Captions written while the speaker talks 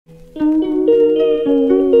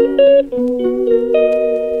Yan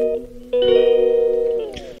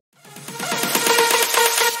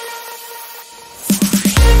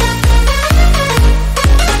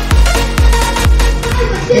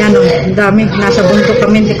o, ang dami. Nasa bundok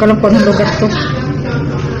kami. Hindi ko lang kung anong lugar to.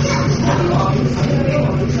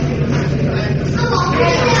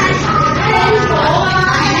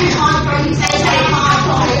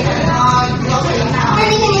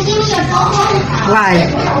 Why?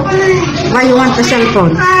 Why you want a cell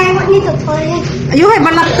phone? I need to play. You have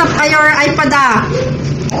a laptop or iPad ah?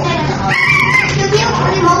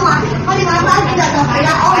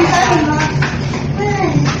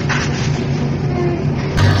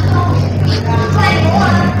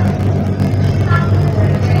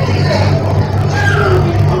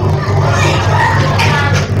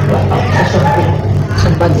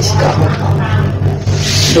 Somebody's coming.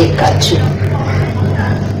 They catch you.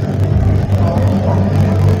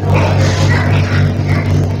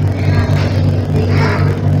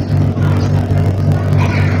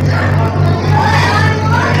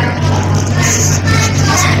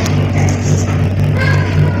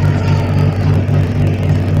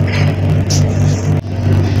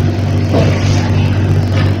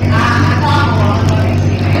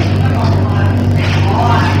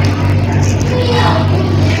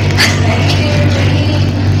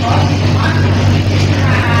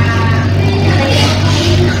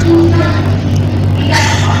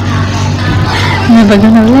 Never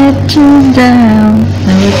gonna let you down.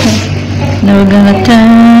 Never gonna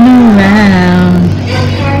turn around.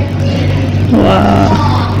 Wow.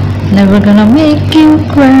 Never gonna make you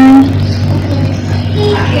cry.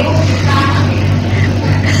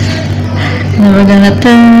 Never gonna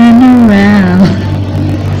turn around.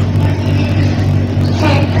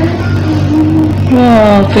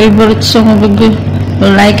 Wow, favorite song of the good. You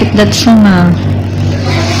like it, that song ah.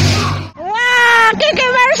 Wow, Kiki,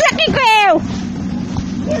 where's the Kiki?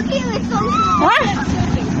 What?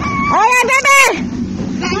 Oh yeah, baby!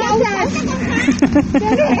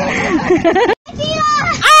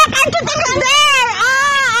 Ah, can't you think it's there?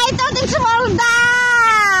 Ah, I thought it's fall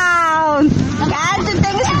down. Can't you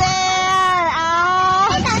think it's there?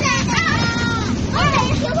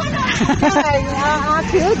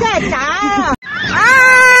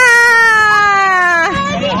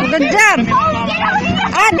 Good job.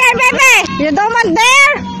 Ah, there, baby. You don't want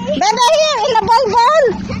there? Baby, here in the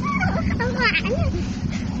ball.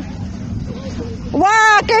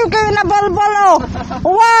 Wow, kayo na ball oh.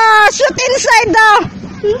 Wow, shoot inside daw.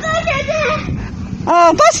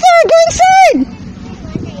 Oh, faster, go inside.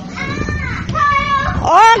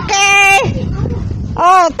 Okay.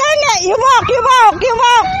 Oh, turn it. You walk. You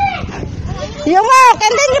walk,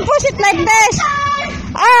 and then you push it like this.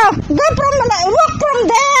 Oh, walk from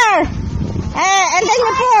there. And then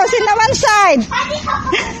you push in the one side.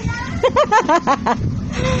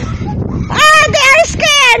 Ah, they are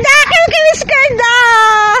scared. Ah, Kim is scared.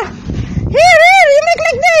 Here, you make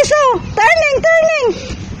like this. Oh, turning.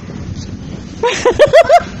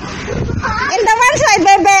 In the one side,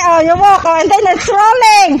 baby. Oh, you walk. Oh, and then it's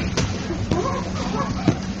rolling.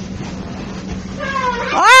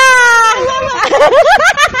 Ah!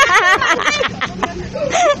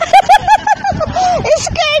 It's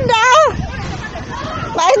scared now.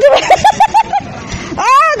 By the way.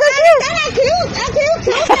 Oh, that's cute.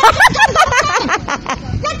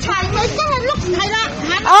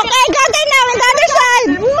 Okay, go there now on the other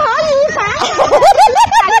side.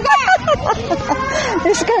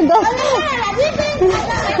 It's scared though.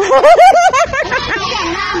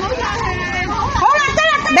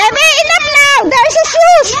 Baby, enough now. There's a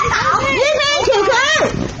shoes.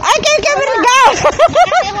 Okay, we'll go.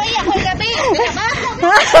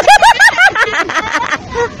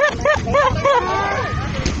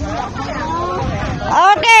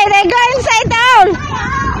 Okay, they go inside down.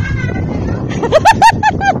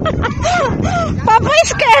 Papa is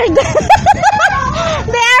scared.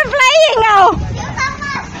 They are flying now.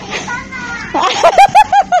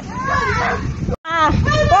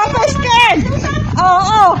 Papa is scared.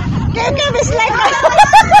 Oh. Kim is like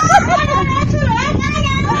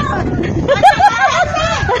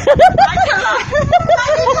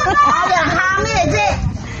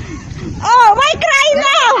oh, why cry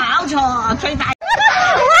now? Turning.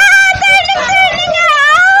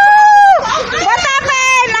 What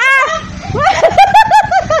happened?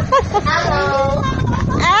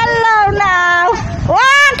 Hello now.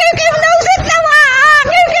 Wow, Kim knows it now.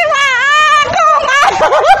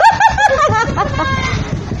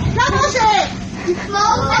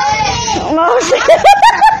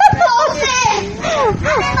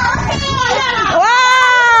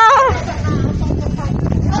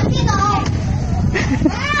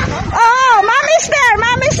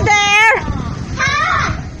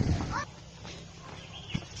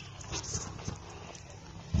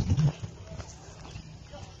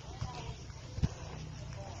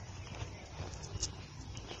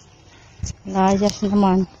 Layas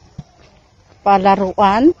naman.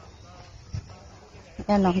 Palaruan.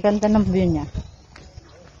 Ayan, ang ganda ng view niya.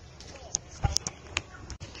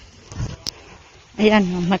 Ayan,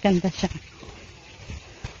 maganda siya.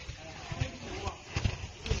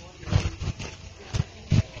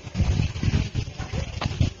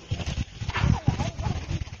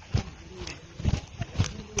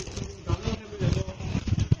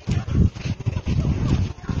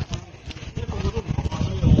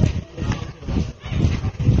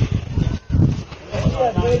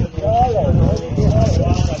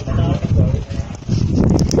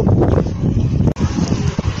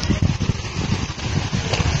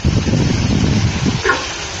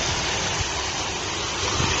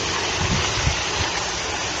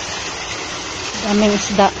 Daming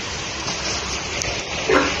isda.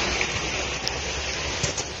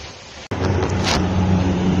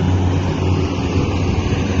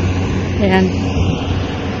 Ayan.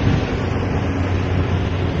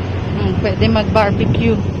 Pwede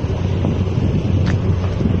mag-barbecue.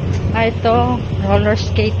 Ito, roller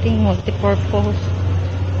skating, multipurpose.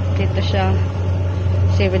 Dito siya,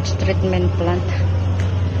 sewage treatment plant.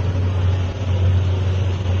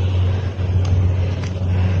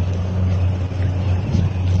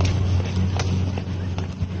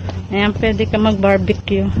 Ayan, pwede ka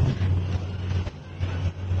mag-barbecue.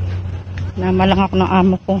 Nama lang ako ng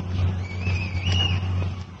amo ko.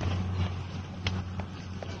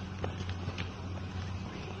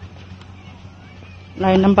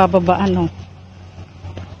 Layo ng bababaan, oh.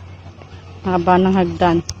 Haba ng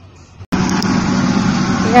hagdan.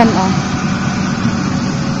 Ayan, oh.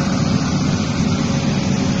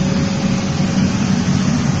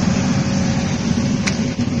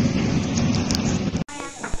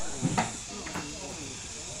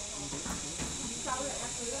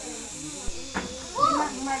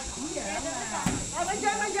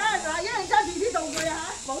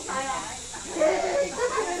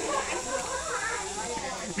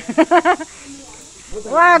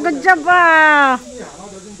 Wow, good job ah!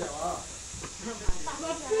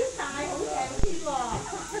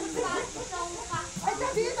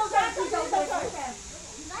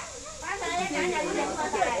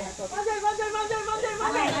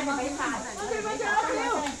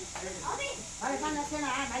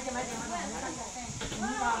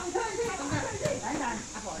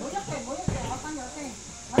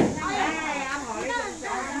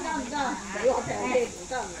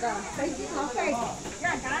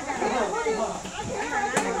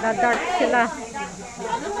 Nagdadart sila.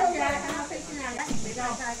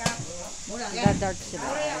 Nagdadart sila.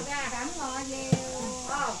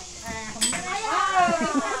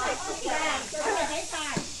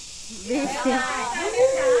 Busy.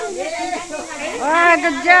 Wow,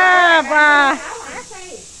 good job!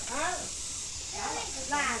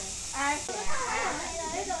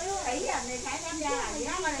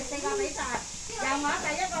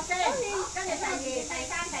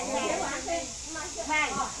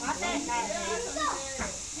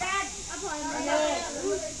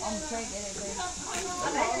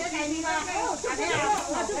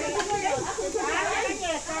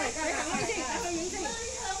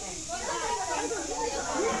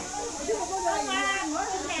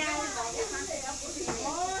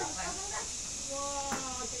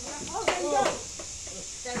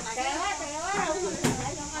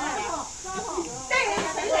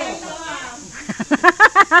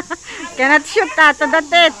 Cannot shoot to the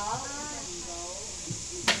teeth.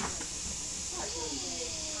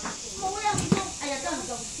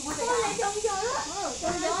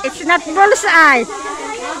 It's not bullseye.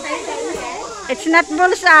 It's not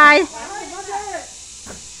bullseye.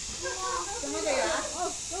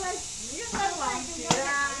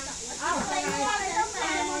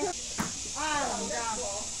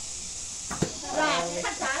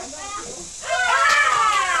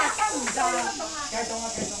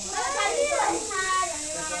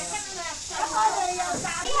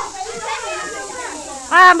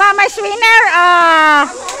 Mama's winner.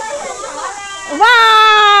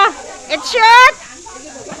 Wow! It shoot.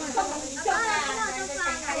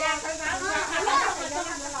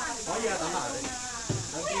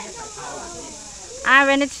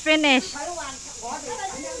 When it's finished.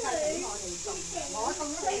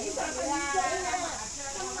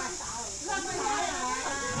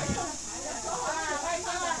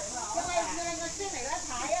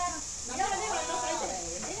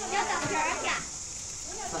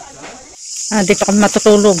 Dito kami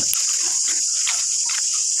matutulog.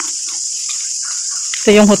 Ito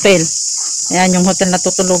yung hotel. Ayan yung hotel na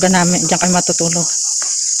tutulugan namin. Diyan kami matutulog.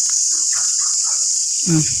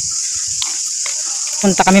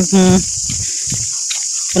 Punta kami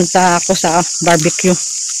Punta ako sa barbecue.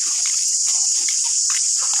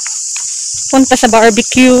 Punta sa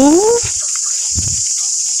barbecue.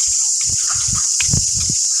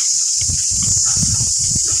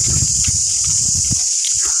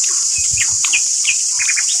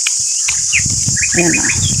 Ayan na.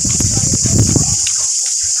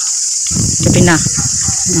 Gabi na.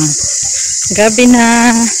 Gabi na.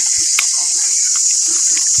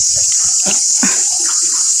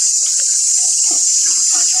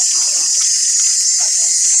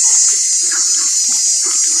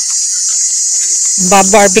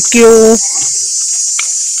 Barbecue.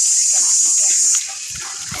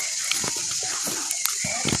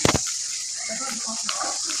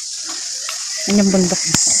 Yan yung bundok.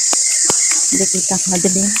 Hindi kita.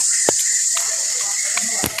 Madilim.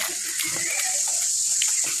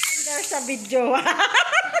 There's a video.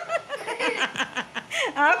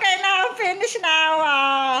 Okay, now finish now.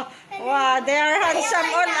 Wow, they are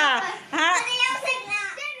handsome all.